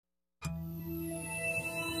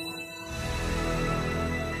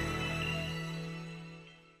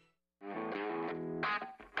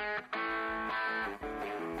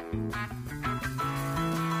Hi,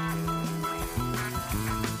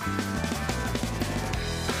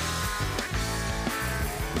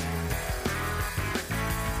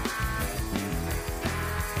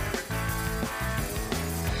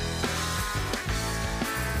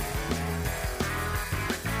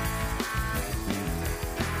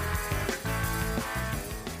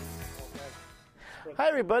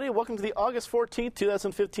 everybody. Welcome to the August 14th,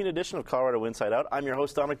 2015 edition of Colorado Inside Out. I'm your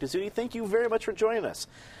host, Dominic Dezzutti. Thank you very much for joining us.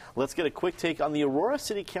 Let's get a quick take on the Aurora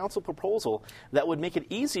City Council proposal that would make it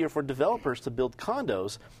easier for developers to build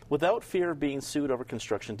condos without fear of being sued over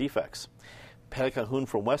construction defects. Patty Calhoun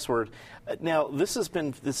from Westward. Now, this has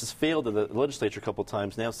failed in the legislature a couple of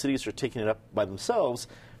times. Now cities are taking it up by themselves.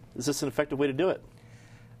 Is this an effective way to do it?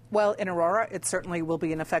 Well, in Aurora, it certainly will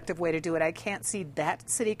be an effective way to do it. I can't see that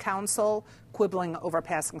city council quibbling over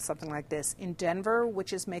passing something like this. In Denver,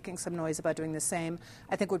 which is making some noise about doing the same,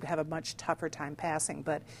 I think would have a much tougher time passing.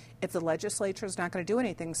 But if the legislature is not going to do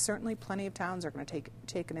anything, certainly plenty of towns are going to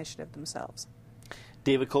take initiative themselves.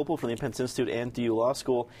 David Kopel from the Independence Institute and DU Law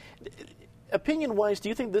School. Opinion-wise, do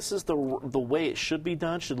you think this is the way it should be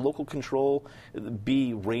done? Should local control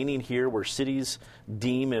be reigning here where cities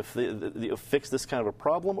deem if they fix this kind of a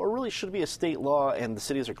problem? Or really should it be a state law and the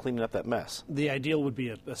cities are cleaning up that mess? The ideal would be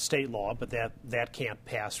a state law, but that can't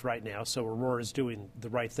pass right now. So Aurora is doing the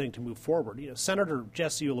right thing to move forward. You know, Senator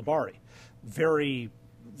Jesse Ulibarri, very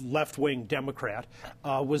left-wing Democrat,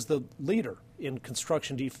 was the leader in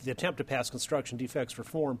the attempt to pass construction defects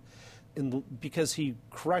reform. Because he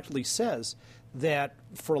correctly says that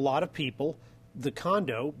for a lot of people,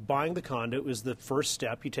 buying the condo is the first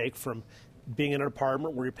step you take from being in an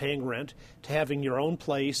apartment where you're paying rent to having your own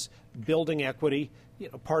place, building equity,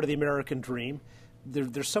 part of the American dream.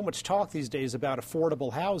 There's so much talk these days about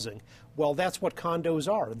affordable housing. Well, that's what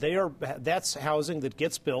condos are. That's housing that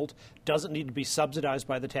gets built, doesn't need to be subsidized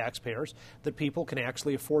by the taxpayers, that people can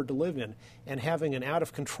actually afford to live in. And having an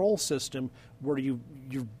out-of-control system where you're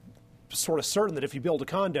sort of certain that if you build a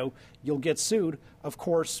condo, you'll get sued, of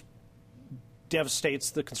course,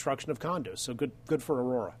 devastates the construction of condos. So good for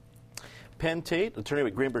Aurora. Penn Tate, attorney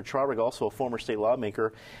with Greenberg Traurig, also a former state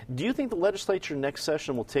lawmaker. Do you think the legislature next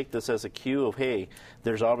session will take this as a cue of, hey,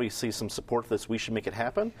 there's obviously some support for this, we should make it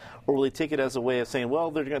happen? Or will they take it as a way of saying, well,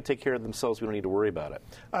 they're going to take care of themselves, we don't need to worry about it?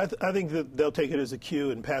 I think that they'll take it as a cue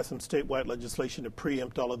and pass some statewide legislation to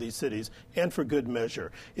preempt all of these cities, and for good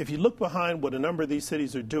measure. If you look behind what a number of these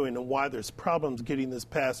cities are doing and why there's problems getting this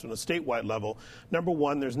passed on a statewide level, number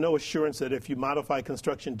one, there's no assurance that if you modify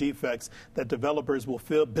construction defects that developers will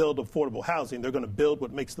build affordable housing. They're going to build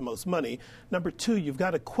what makes the most money. Number two, you've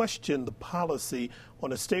got to question the policy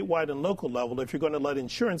on a statewide and local level if you're going to let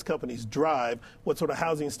insurance companies drive what sort of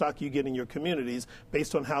housing stock you get in your communities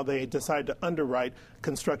based on how they decide to underwrite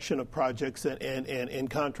construction of projects and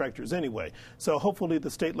contractors anyway. So hopefully the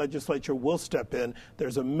state legislature will step in.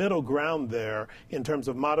 There's a middle ground there in terms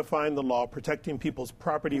of modifying the law, protecting people's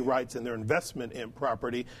property rights and their investment in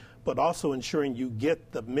property, but also ensuring you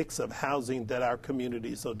get the mix of housing that our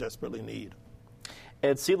communities so desperately need.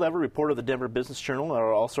 Ed Seelever, reporter of the Denver Business Journal,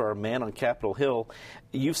 are also our man on Capitol Hill.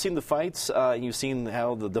 You've seen the fights. You've seen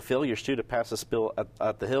how the failures, too, to pass this bill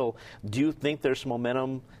at the Hill. Do you think there's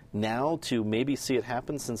momentum now to maybe see it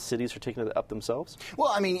happen since cities are taking it up themselves?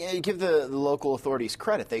 Well, I mean, give the local authorities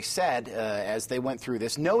credit. They said, as they went through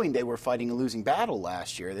this, knowing they were fighting a losing battle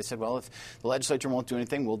last year, they said, well, if the legislature won't do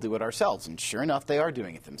anything, we'll do it ourselves. And sure enough, they are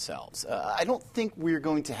doing it themselves. I don't think we're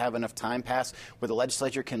going to have enough time pass where the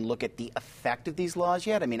legislature can look at the effect of these laws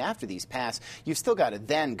yet. I mean, after these pass, you've still got to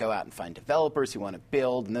then go out and find developers who want to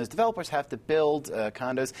build, and those developers have to build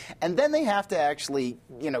condos, and then they have to actually,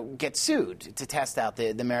 get sued to test out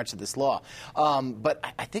the merits of this law. But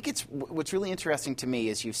I think what's really interesting to me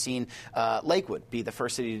is you've seen Lakewood be the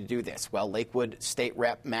first city to do this. Well, Lakewood State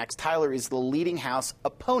Rep Max Tyler is the leading House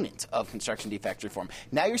opponent of construction defect reform.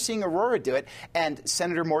 Now you're seeing Aurora do it, and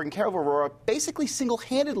Senator Morgan Carroll of Aurora basically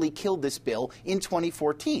single-handedly killed this bill in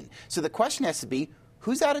 2014. So the question has to be,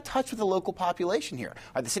 who's out of touch with the local population here?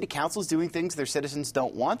 Are the city councils doing things their citizens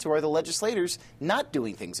don't want, or are the legislators not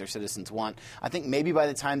doing things their citizens want? I think maybe by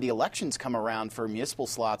the time the elections come around for municipal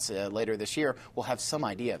slots later this year, we'll have some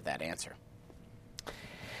idea of that answer.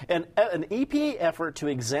 An EPA effort to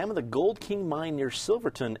examine the Gold King mine near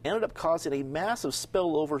Silverton ended up causing a massive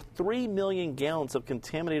spill over 3 million gallons of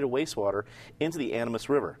contaminated wastewater into the Animas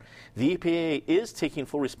River. The EPA is taking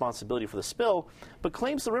full responsibility for the spill, but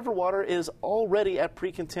claims the river water is already at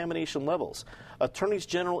pre-contamination levels. Attorneys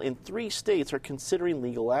general in 3 states are considering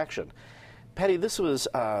legal action. Patty, this was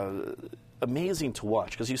amazing to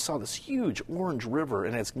watch because you saw this huge orange river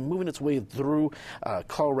and it's moving its way through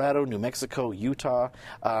Colorado, New Mexico, Utah.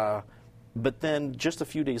 But then just a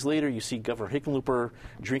few days later, you see Governor Hickenlooper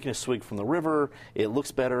drinking a swig from the river. It looks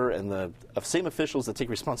better, and the same officials that take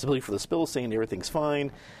responsibility for the spill saying everything's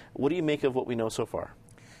fine. What do you make of what we know so far?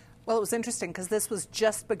 Well, it was interesting because this was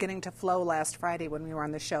just beginning to flow last Friday when we were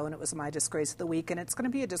on the show, and it was my disgrace of the week, and it's going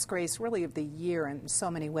to be a disgrace really of the year in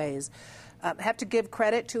so many ways. Have to give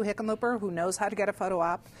credit to Hickenlooper, who knows how to get a photo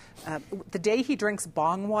op. The day he drinks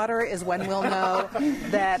bong water is when we'll know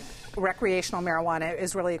that recreational marijuana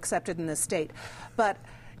is really accepted in this state. But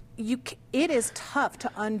it is tough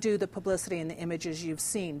to undo the publicity and the images you've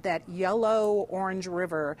seen. That yellow-orange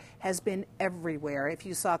river has been everywhere. If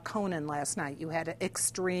you saw Conan last night, you had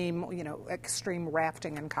extreme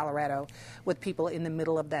rafting in Colorado with people in the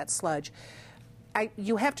middle of that sludge.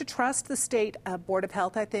 You have to trust the state Board of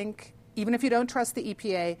Health, I think, even if you don't trust the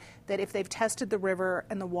EPA, that if they've tested the river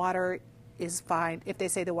and the water is fine, if they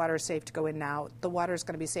say the water is safe to go in now, the water is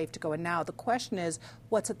going to be safe to go in now. The question is,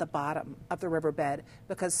 what's at the bottom of the riverbed?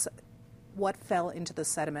 Because what fell into the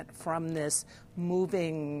sediment from this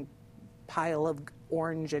moving pile of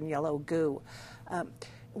orange and yellow goo?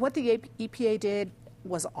 What the EPA did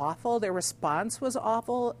was awful. Their response was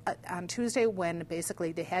awful. On Tuesday, when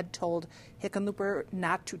basically they had told Hickenlooper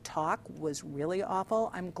not to talk, was really awful.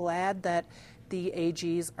 I'm glad that the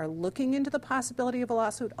AGs are looking into the possibility of a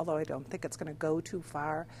lawsuit, although I don't think it's going to go too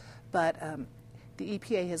far. But the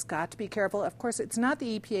EPA has got to be careful. Of course, it's not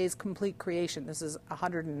the EPA's complete creation. This is a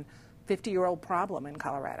 150-year-old problem in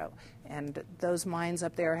Colorado. And those mines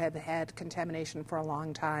up there have had contamination for a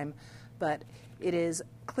long time. But it is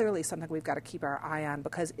clearly something we've got to keep our eye on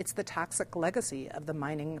because it's the toxic legacy of the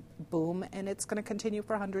mining boom, and it's going to continue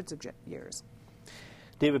for hundreds of years.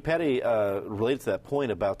 David, Patty related to that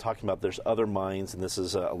point about talking about there's other mines and this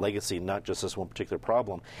is a legacy, not just this one particular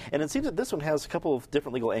problem. And it seems that this one has a couple of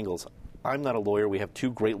different legal angles. I'm not a lawyer. We have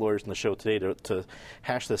two great lawyers on the show today to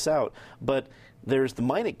hash this out. But there's the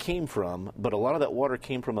mine it came from, but a lot of that water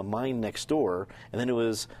came from a mine next door, and then it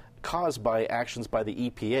was caused by actions by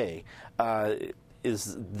the EPA.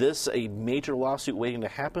 Is this a major lawsuit waiting to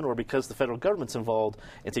happen, or because the federal government's involved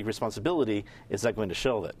and take responsibility, is that going to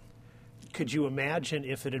shelve it? Could you imagine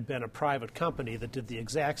if it had been a private company that did the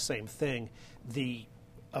exact same thing, the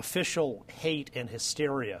official hate and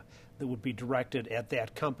hysteria that would be directed at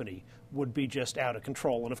that company would be just out of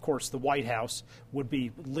control. And, of course, the White House would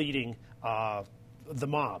be leading the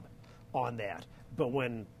mob on that. But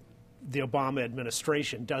when the Obama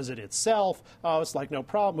administration does it itself, it's like, no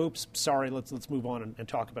problem, oops, sorry, let's move on and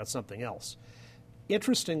talk about something else.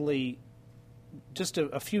 Interestingly, just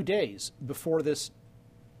a few days before this,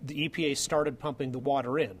 the EPA started pumping the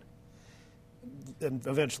water in, and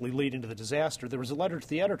eventually leading to the disaster, there was a letter to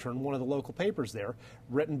the editor in one of the local papers there,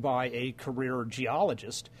 written by a career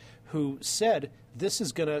geologist, who said this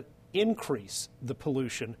is going to increase the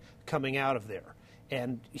pollution coming out of there.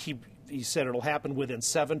 And he said it'll happen within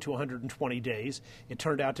 7 to 120 days. It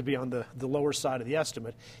turned out to be on the lower side of the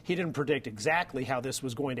estimate. He didn't predict exactly how this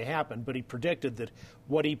was going to happen, but he predicted that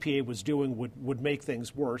what EPA was doing would make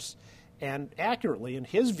things worse. And accurately, in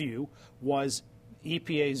his view,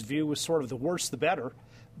 EPA's view was sort of the worse the better,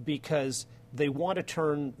 because they want to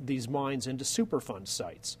turn these mines into Superfund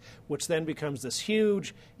sites, which then becomes this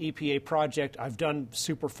huge EPA project. I've done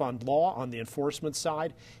Superfund law on the enforcement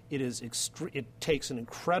side. It takes an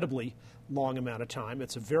incredibly long amount of time.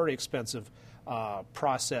 It's a very expensive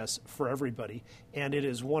process for everybody, and it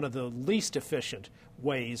is one of the least efficient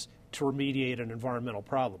ways to remediate an environmental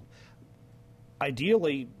problem.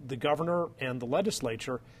 Ideally, the governor and the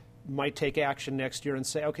legislature might take action next year and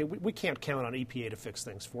say, okay, we can't count on EPA to fix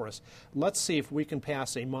things for us. Let's see if we can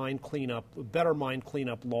pass a better mine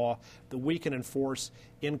cleanup law that we can enforce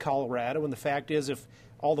in Colorado. And the fact is, if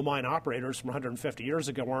all the mine operators from 150 years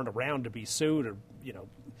ago aren't around to be sued, or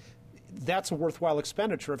that's a worthwhile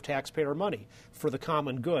expenditure of taxpayer money for the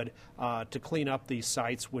common good to clean up these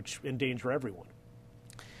sites which endanger everyone.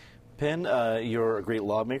 Penn, you're a great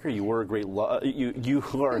lawmaker. You were a great you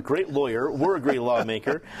are a great lawyer. We're a great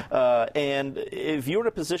lawmaker. And if you were in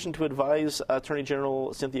a position to advise Attorney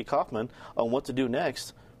General Cynthia Kaufman on what to do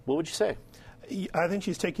next, what would you say? I think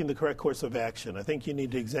she's taking the correct course of action. I think you need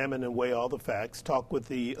to examine and weigh all the facts, talk with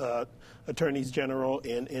the attorneys general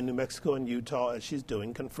in New Mexico and Utah, as she's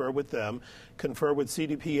doing, confer with them, confer with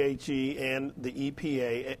CDPHE and the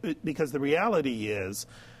EPA, because the reality is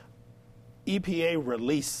EPA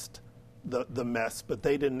released the mess, but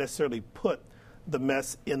they didn't necessarily put the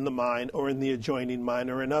mess in the mine or in the adjoining mine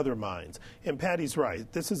or in other mines. And Patty's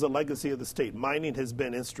right. This is a legacy of the state. Mining has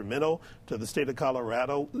been instrumental to the state of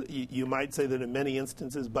Colorado. You might say that in many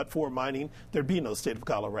instances, but for mining, there'd be no state of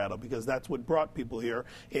Colorado because that's what brought people here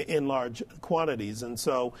in large quantities. And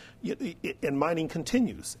so, and mining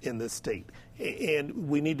continues in this state. And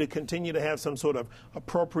we need to continue to have some sort of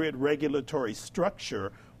appropriate regulatory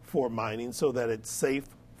structure for mining so that it's safe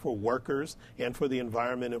for workers and for the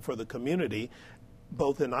environment and for the community,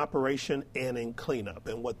 both in operation and in cleanup.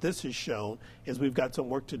 And what this has shown is we've got some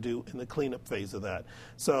work to do in the cleanup phase of that.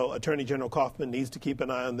 So Attorney General Kaufman needs to keep an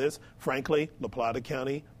eye on this. Frankly, La Plata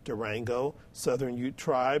County, Durango, Southern Ute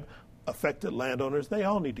Tribe, affected landowners, they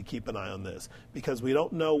all need to keep an eye on this because we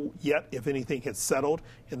don't know yet if anything has settled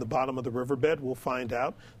in the bottom of the riverbed. We'll find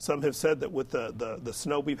out. Some have said that with the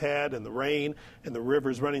snow we've had and the rain and the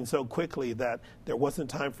rivers running so quickly that there wasn't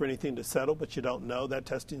time for anything to settle, but you don't know. That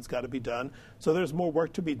testing's got to be done. So there's more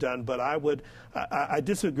work to be done, but I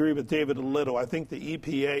disagree with David a little. I think the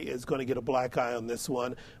EPA is going to get a black eye on this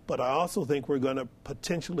one, but I also think we're going to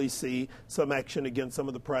potentially see some action against some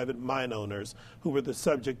of the private mine owners who were the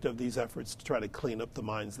subject of these efforts to try to clean up the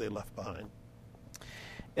mines they left behind.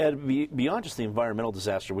 And beyond just the environmental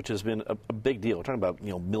disaster, which has been a big deal, we're talking about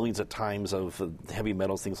millions of times of heavy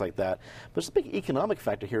metals, things like that. But there's a big economic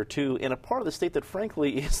factor here too, in a part of the state that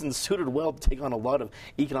frankly isn't suited well to take on a lot of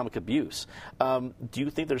economic abuse. Do you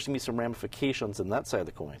think there's going to be some ramifications on that side of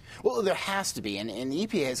the coin? Well, there has to be, and the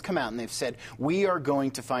EPA has come out and they've said we are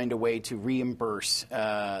going to find a way to reimburse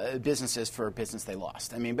businesses for a business they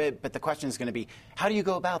lost. I mean, but the question is going to be, how do you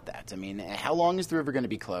go about that? I mean, how long is the river going to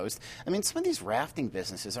be closed? I mean, some of these rafting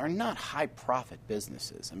businesses are not high-profit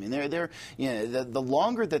businesses. I mean, the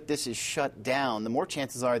longer that this is shut down, the more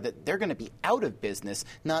chances are that they're going to be out of business,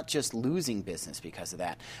 not just losing business because of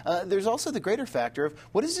that. There's also the greater factor of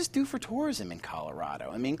what does this do for tourism in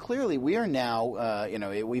Colorado? I mean, clearly we are now,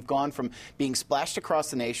 we've gone from being splashed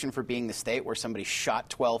across the nation for being the state where somebody shot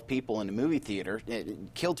 12 people in a movie theater,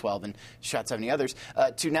 killed 12 and shot 70 others,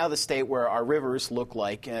 to now the state where our rivers look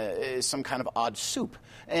like some kind of odd soup.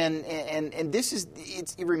 And this is,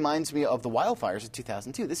 it reminds me of the wildfires of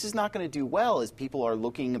 2002. This is not going to do well as people are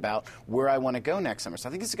looking about where I want to go next summer. So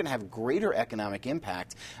I think this is going to have greater economic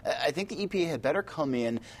impact. I think the EPA had better come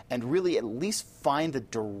in and really at least find the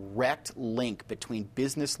direct link between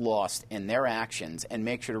business lost and their actions and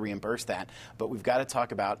make sure to reimburse that. But we've got to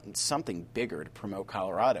talk about something bigger to promote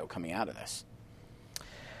Colorado coming out of this.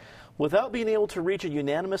 Without being able to reach a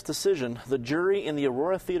unanimous decision, the jury in the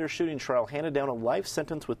Aurora Theater shooting trial handed down a life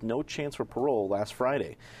sentence with no chance for parole last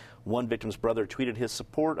Friday. One victim's brother tweeted his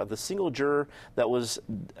support of the single juror that was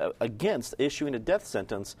against issuing a death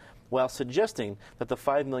sentence, while suggesting that the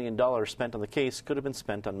 $5 million spent on the case could have been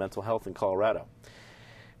spent on mental health in Colorado.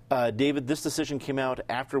 David, this decision came out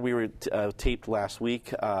after we were taped last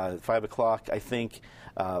week, 5 o'clock, I think.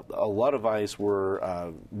 A lot of eyes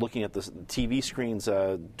were looking at the TV screens,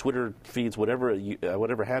 Twitter feeds,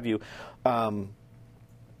 whatever have you.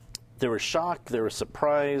 There was shock, there was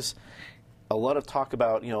surprise, a lot of talk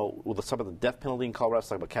about, with some of the death penalty in Colorado,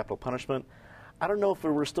 talk about capital punishment. I don't know if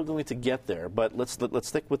we're still going to get there, but let's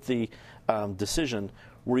stick with the decision.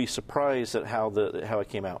 Were you surprised at how it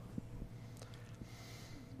came out?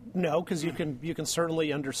 No, because you can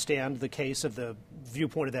certainly understand the case of the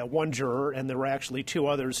viewpoint of that one juror, and there were actually two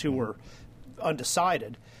others who were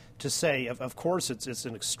undecided, to say, of course, it's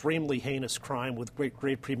an extremely heinous crime with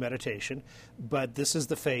great premeditation, but this is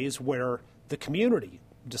the phase where the community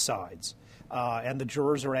decides, and the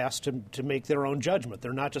jurors are asked to make their own judgment.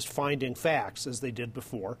 They're not just finding facts as they did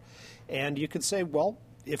before. And you could say, well,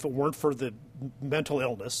 if it weren't for the mental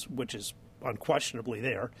illness, which is unquestionably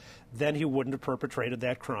there, then he wouldn't have perpetrated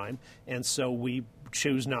that crime, and so we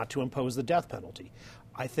choose not to impose the death penalty.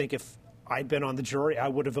 I think if I'd been on the jury, I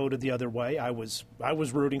would have voted the other way. I was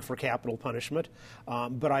rooting for capital punishment,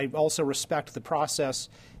 but I also respect the process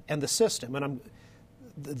and the system. And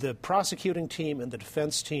the prosecuting team and the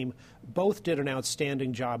defense team both did an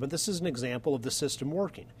outstanding job, and this is an example of the system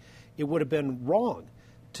working. It would have been wrong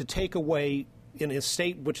to take away, in a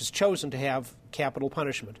state which has chosen to have capital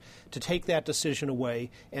punishment, to take that decision away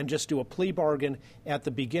and just do a plea bargain at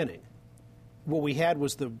the beginning. What we had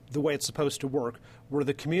was the way it's supposed to work, where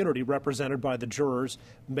the community represented by the jurors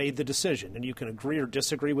made the decision. And you can agree or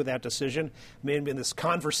disagree with that decision. Maybe in this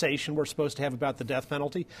conversation we're supposed to have about the death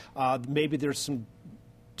penalty, maybe there's some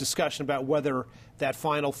discussion about whether that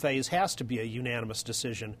final phase has to be a unanimous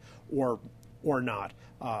decision or not.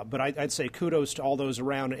 But I'd say kudos to all those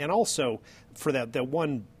around. And also for that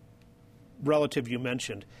one relative you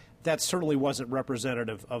mentioned, that certainly wasn't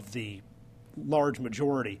representative of the large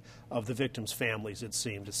majority of the victims' families, it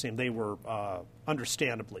seemed they were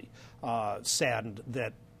understandably saddened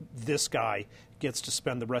that this guy gets to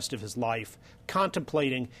spend the rest of his life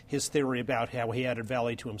contemplating his theory about how he added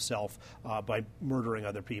value to himself by murdering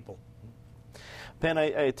other people. Ben,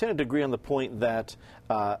 I tended to agree on the point that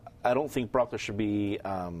I don't think Brockler should be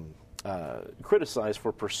criticized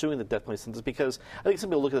for pursuing the death penalty sentence, because I think some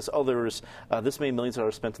people look at this, there's this many millions of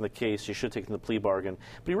dollars spent on the case, you should have taken the plea bargain.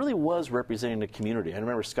 But he really was representing the community. I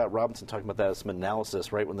remember Scott Robinson talking about that as some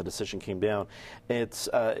analysis right when the decision came down. It's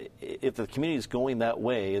if the community is going that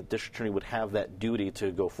way, a district attorney would have that duty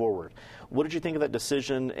to go forward. What did you think of that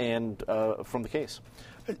decision and from the case?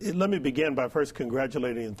 Let me begin by first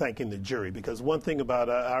congratulating and thanking the jury, because one thing about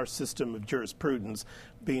our system of jurisprudence,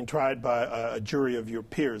 being tried by a jury of your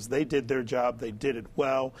peers, they did their job, they did it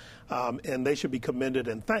well, and they should be commended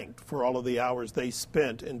and thanked for all of the hours they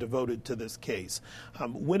spent and devoted to this case.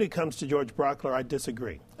 When it comes to George Brockler, I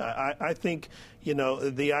disagree. I think,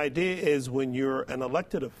 the idea is when you're an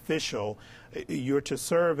elected official, you're to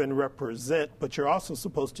serve and represent, but you're also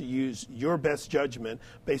supposed to use your best judgment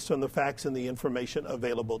based on the facts and the information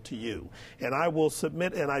available to you. And I will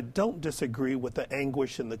submit, and I don't disagree with the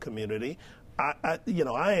anguish in the community. I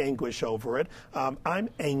anguish over it. I'm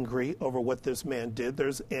angry over what this man did.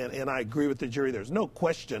 And I agree with the jury. There's no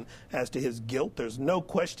question as to his guilt. There's no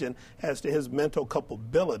question as to his mental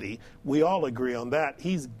culpability. We all agree on that.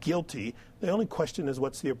 He's guilty. The only question is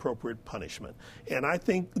what's the appropriate punishment. And I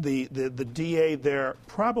think the DA there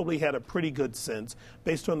probably had a pretty good sense,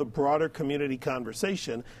 based on the broader community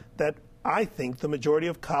conversation, that I think the majority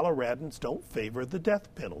of Coloradans don't favor the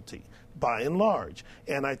death penalty, by and large.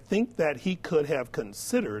 And I think that he could have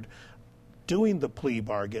considered doing the plea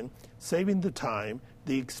bargain, saving the time,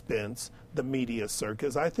 the expense, the media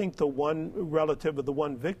circus. I think the one relative of the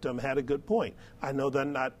one victim had a good point. I know that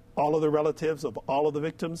not all of the relatives of all of the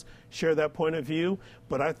victims share that point of view,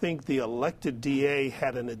 but I think the elected DA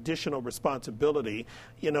had an additional responsibility.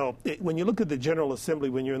 When you look at the General Assembly,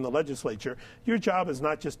 when you're in the legislature, your job is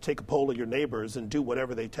not just to take a poll of your neighbors and do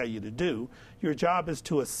whatever they tell you to do. Your job is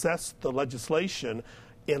to assess the legislation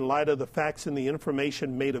in light of the facts and the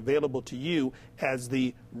information made available to you as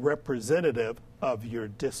the representative of your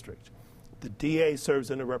district. The DA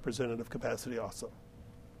serves in a representative capacity also.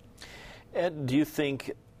 Ed, do you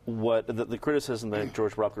think what the criticism that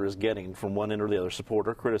George Brockler is getting from one end or the other, support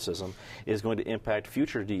or criticism, is going to impact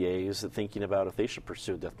future DAs thinking about if they should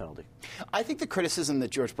pursue a death penalty? I think the criticism that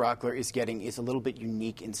George Brockler is getting is a little bit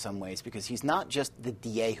unique in some ways, because he's not just the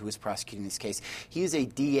DA who is prosecuting this case. He is a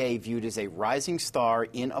DA viewed as a rising star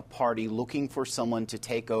in a party looking for someone to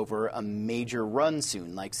take over a major run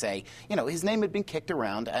soon. Like, say, his name had been kicked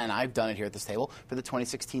around, and I've done it here at this table, for the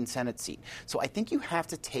 2016 Senate seat. So I think you have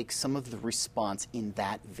to take some of the response in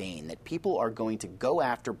that vein, that people are going to go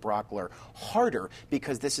after Brockler harder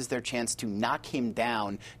because this is their chance to knock him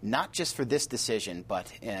down, not just for this decision, but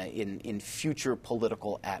in future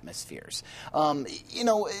political atmospheres.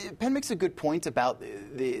 Penn makes a good point about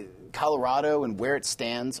the Colorado and where it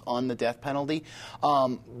stands on the death penalty.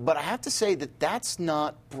 But I have to say that that's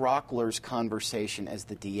not Brockler's conversation as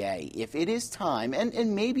the DA. If it is time,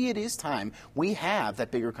 and maybe it is time, we have that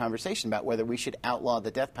bigger conversation about whether we should outlaw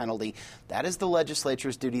the death penalty. That is the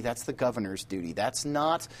legislature's duty. That's the governor's duty. That's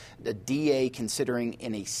not the DA considering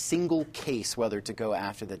in a single case whether to go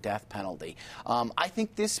after the death penalty. I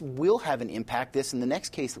think this will have an impact, this and the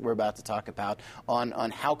next case that we're about to talk about, on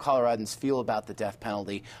how Coloradans feel about the death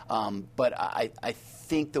penalty. But I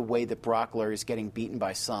think the way that Brockler is getting beaten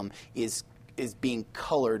by some is being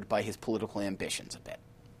colored by his political ambitions a bit.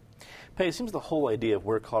 Pei, it seems the whole idea of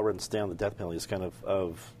where Coloradans stand on the death penalty is kind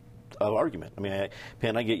of argument. I mean,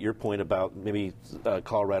 Pan, I get your point about maybe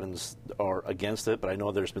Coloradans are against it, but I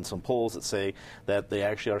know there's been some polls that say that they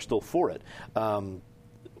actually are still for it.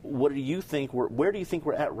 What do you think? Where do you think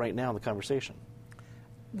we're at right now in the conversation?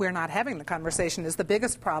 We're not having the conversation is the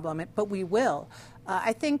biggest problem, but we will.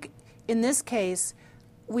 I think in this case,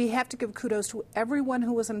 we have to give kudos to everyone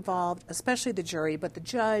who was involved, especially the jury, but the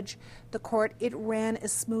judge, the court. It ran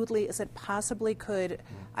as smoothly as it possibly could,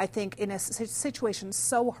 I think, in a situation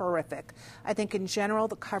so horrific. I think in general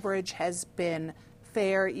the coverage has been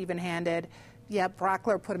fair, even-handed. Yeah,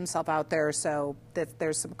 Brockler put himself out there, so that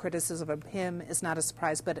there's some criticism of him is not a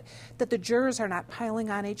surprise. But that the jurors are not piling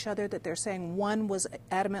on each other, that they're saying one was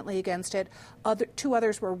adamantly against it, two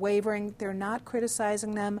others were wavering, they're not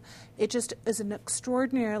criticizing them. It just is an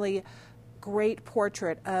extraordinarily great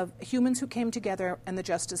portrait of humans who came together and the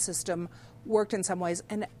justice system worked in some ways.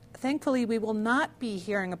 And thankfully, we will not be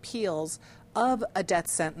hearing appeals of a death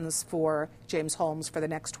sentence for James Holmes for the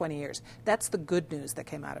next 20 years. That's the good news that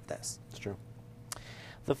came out of this. It's true.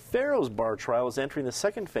 The Farrows Bar trial is entering the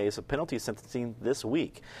second phase of penalty sentencing this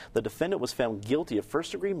week. The defendant was found guilty of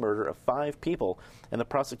first-degree murder of 5 people, and the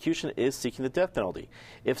prosecution is seeking the death penalty.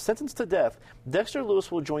 If sentenced to death, Dexter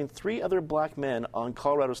Lewis will join 3 other black men on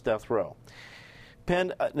Colorado's death row.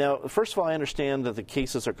 Penn, now, first of all, I understand that the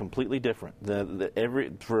cases are completely different.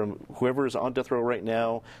 From whoever is on death row right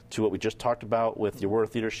now to what we just talked about with the Aurora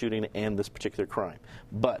Theater shooting and this particular crime.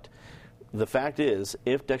 But the fact is,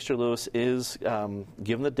 if Dexter Lewis is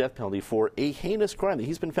given the death penalty for a heinous crime that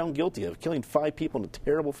he's been found guilty of, killing 5 people in a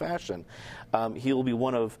terrible fashion, he will be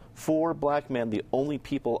one of 4 black men, the only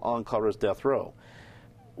people on Colorado's death row.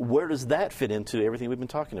 Where does that fit into everything we've been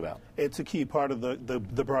talking about? It's a key part of the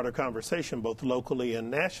broader conversation, both locally and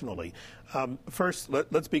nationally. First,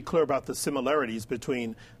 let's be clear about the similarities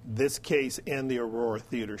between this case and the Aurora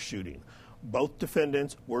Theater shooting. Both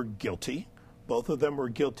defendants were guilty. Both of them were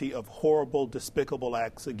guilty of horrible, despicable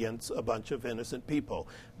acts against a bunch of innocent people.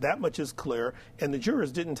 That much is clear, and the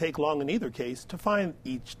jurors didn't take long in either case to find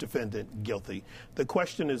each defendant guilty. The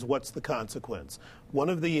question is, what's the consequence? One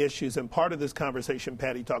of the issues, and part of this conversation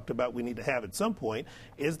Patty talked about we need to have at some point,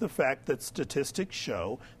 is the fact that statistics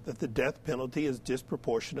show that the death penalty is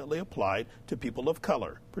disproportionately applied to people of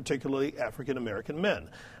color, particularly African American men.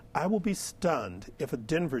 I will be stunned if a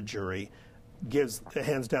Denver jury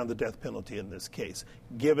hands down the death penalty in this case,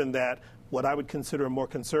 given that what I would consider a more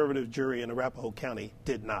conservative jury in Arapahoe County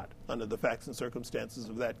did not, under the facts and circumstances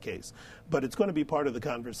of that case. But it's going to be part of the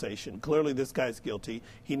conversation. Clearly, this guy's guilty.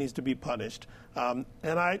 He needs to be punished. And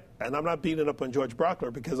I'm not beating up on George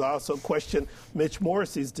Brockler, because I also question Mitch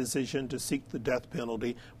Morrissey's decision to seek the death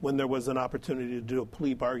penalty when there was an opportunity to do a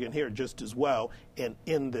plea bargain here just as well and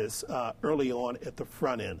end this early on at the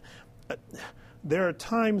front end. There are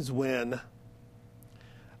times when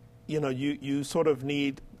you sort of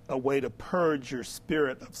need a way to purge your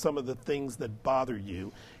spirit of some of the things that bother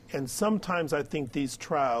you. And sometimes I think these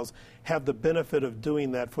trials have the benefit of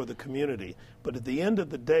doing that for the community. But at the end of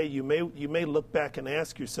the day, you may look back and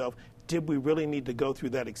ask yourself, did we really need to go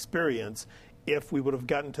through that experience if we would have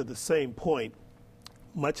gotten to the same point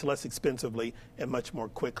much less expensively and much more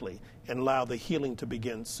quickly, and allow the healing to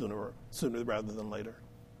begin sooner rather than later?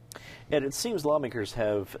 And it seems lawmakers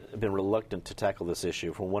have been reluctant to tackle this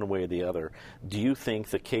issue from one way or the other. Do you think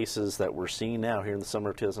the cases that we're seeing now here in the summer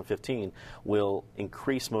of 2015 will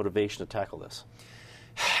increase motivation to tackle this?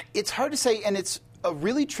 It's hard to say, and it's a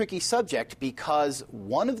really tricky subject, because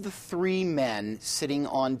one of the 3 men sitting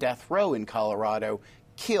on death row in Colorado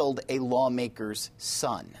killed a lawmaker's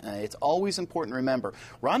son. It's always important to remember.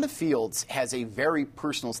 Rhonda Fields has a very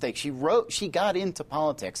personal stake. She got into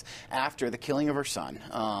politics after the killing of her son,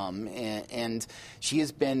 and she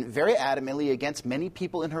has been very adamantly against many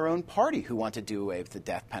people in her own party who want to do away with the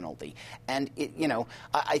death penalty. And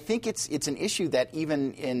I think it's an issue that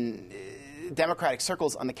even in Democratic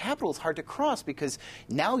circles on the Capitol is hard to cross, because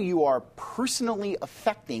now you are personally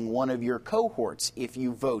affecting one of your cohorts if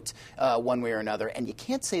you vote one way or another, and you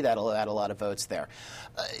can't say that about a lot of votes there.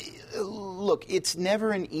 Look, it's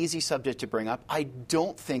never an easy subject to bring up. I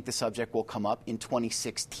don't think the subject will come up in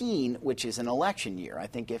 2016, which is an election year. I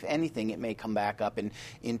think, if anything, it may come back up in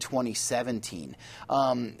 2017.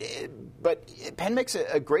 But Penn makes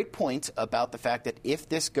a great point about the fact that if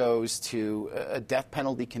this goes to a death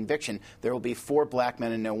penalty conviction, there will be 4 black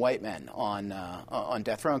men and no white men on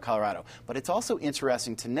death row in Colorado. But it's also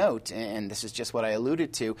interesting to note, and this is just what I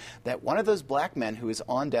alluded to, that one of those black men who is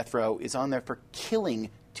on death row is on there for killing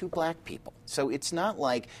 2 black people. So it's not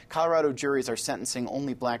like Colorado juries are sentencing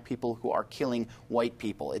only black people who are killing white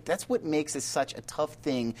people. That's what makes this such a tough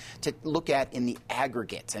thing to look at in the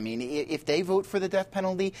aggregate. I mean, if they vote for the death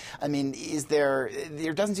penalty, I mean, there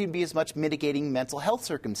doesn't seem to be as much mitigating mental health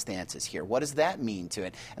circumstances here. What does that mean to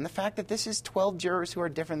it? And the fact that this is 12 jurors who are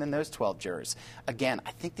different than those 12 jurors. Again,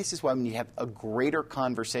 I think this is why we need to have a greater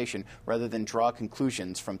conversation rather than draw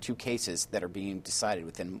conclusions from 2 cases that are being decided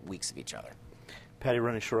within weeks of each other. Patty,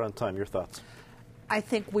 running short on time, your thoughts? I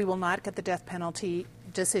think we will not get the death penalty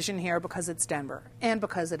decision here because it's Denver, and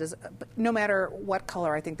because it is, no matter what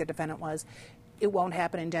color I think the defendant was, it won't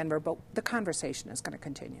happen in Denver, but the conversation is going to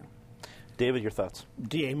continue. David, your thoughts?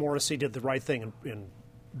 D.A. Morrissey did the right thing in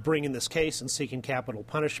bringing this case and seeking capital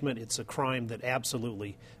punishment. It's a crime that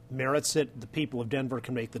absolutely merits it. The people of Denver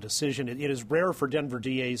can make the decision. It is rare for Denver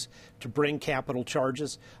DAs to bring capital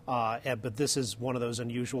charges, but this is one of those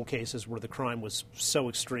unusual cases where the crime was so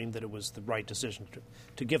extreme that it was the right decision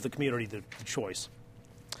to give the community the choice.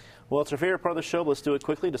 Well, it's our favorite part of the show. Let's do it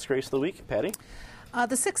quickly. Disgrace of the week. Patty?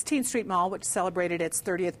 The 16th Street Mall, which celebrated its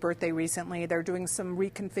 30th birthday recently, they're doing some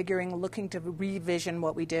reconfiguring, looking to revision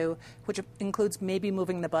what we do, which includes maybe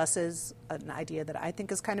moving the buses, an idea that I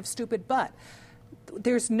think is kind of stupid, but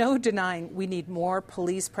there's no denying we need more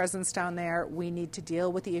police presence down there. We need to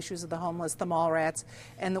deal with the issues of the homeless, the mall rats,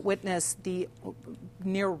 and witness the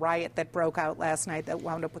near riot that broke out last night that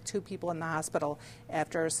wound up with 2 people in the hospital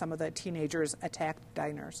after some of the teenagers attacked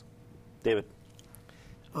diners. David.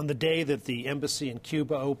 On the day that the embassy in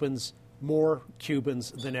Cuba opens, more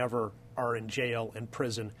Cubans than ever are in jail and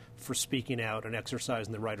prison for speaking out and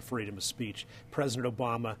exercising the right of freedom of speech. President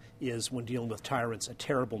Obama is, when dealing with tyrants, a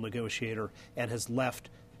terrible negotiator and has left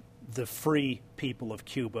the free people of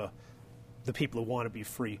Cuba, the people who want to be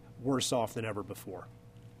free, worse off than ever before.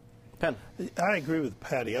 Penn. I agree with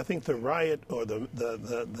Patty. I think the riot or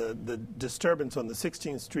the disturbance on the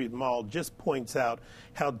 16th Street Mall just points out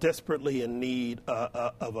how desperately in need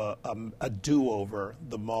of a do-over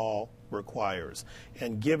the mall requires.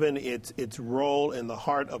 And given its role in the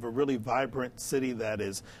heart of a really vibrant city that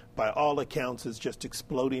is, by all accounts, is just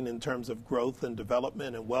exploding in terms of growth and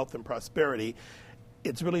development and wealth and prosperity,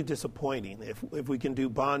 it's really disappointing. If we can do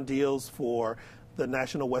bond deals for the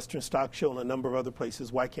National Western Stock Show and a number of other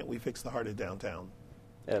places, why can't we fix the heart of downtown?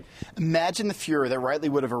 Ed. Imagine the furor that rightly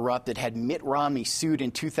would have erupted had Mitt Romney sued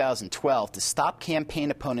in 2012 to stop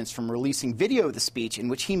campaign opponents from releasing video of the speech in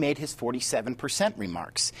which he made his 47%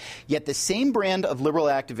 remarks. Yet the same brand of liberal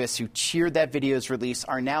activists who cheered that video's release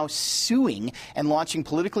are now suing and launching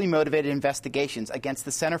politically motivated investigations against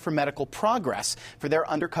the Center for Medical Progress for their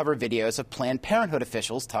undercover videos of Planned Parenthood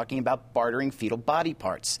officials talking about bartering fetal body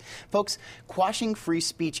parts. Folks, quashing free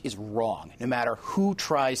speech is wrong, no matter who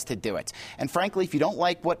tries to do it. And frankly, if you don't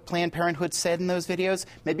like what Planned Parenthood said in those videos,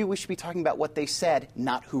 maybe we should be talking about what they said,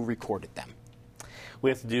 not who recorded them.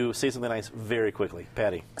 We have to say something nice very quickly.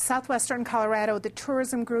 Patty. Southwestern Colorado, the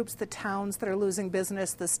tourism groups, the towns that are losing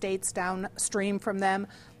business, the states downstream from them,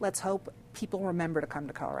 let's hope people remember to come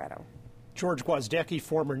to Colorado. George Gwozdecki,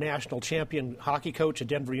 former national champion hockey coach at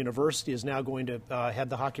Denver University, is now going to head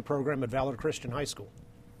the hockey program at Valor Christian High School.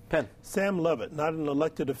 Penn. Sam Lovett, not an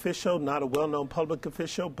elected official, not a well-known public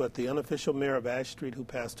official, but the unofficial mayor of Ash Street who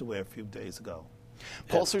passed away a few days ago.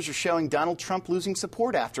 Pollsters are showing Donald Trump losing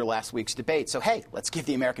support after last week's debate. So, hey, let's give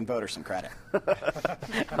the American voter some credit. I'm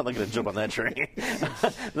not going to jump on that train.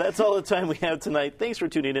 That's all the time we have tonight. Thanks for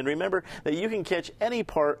tuning in. Remember that you can catch any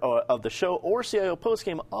part of the show or CIO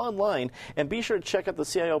postgame online, and be sure to check out the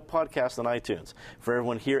CIO podcast on iTunes. For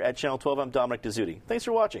everyone here at Channel 12, I'm Dominic Dezzutti. Thanks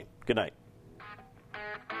for watching. Good night.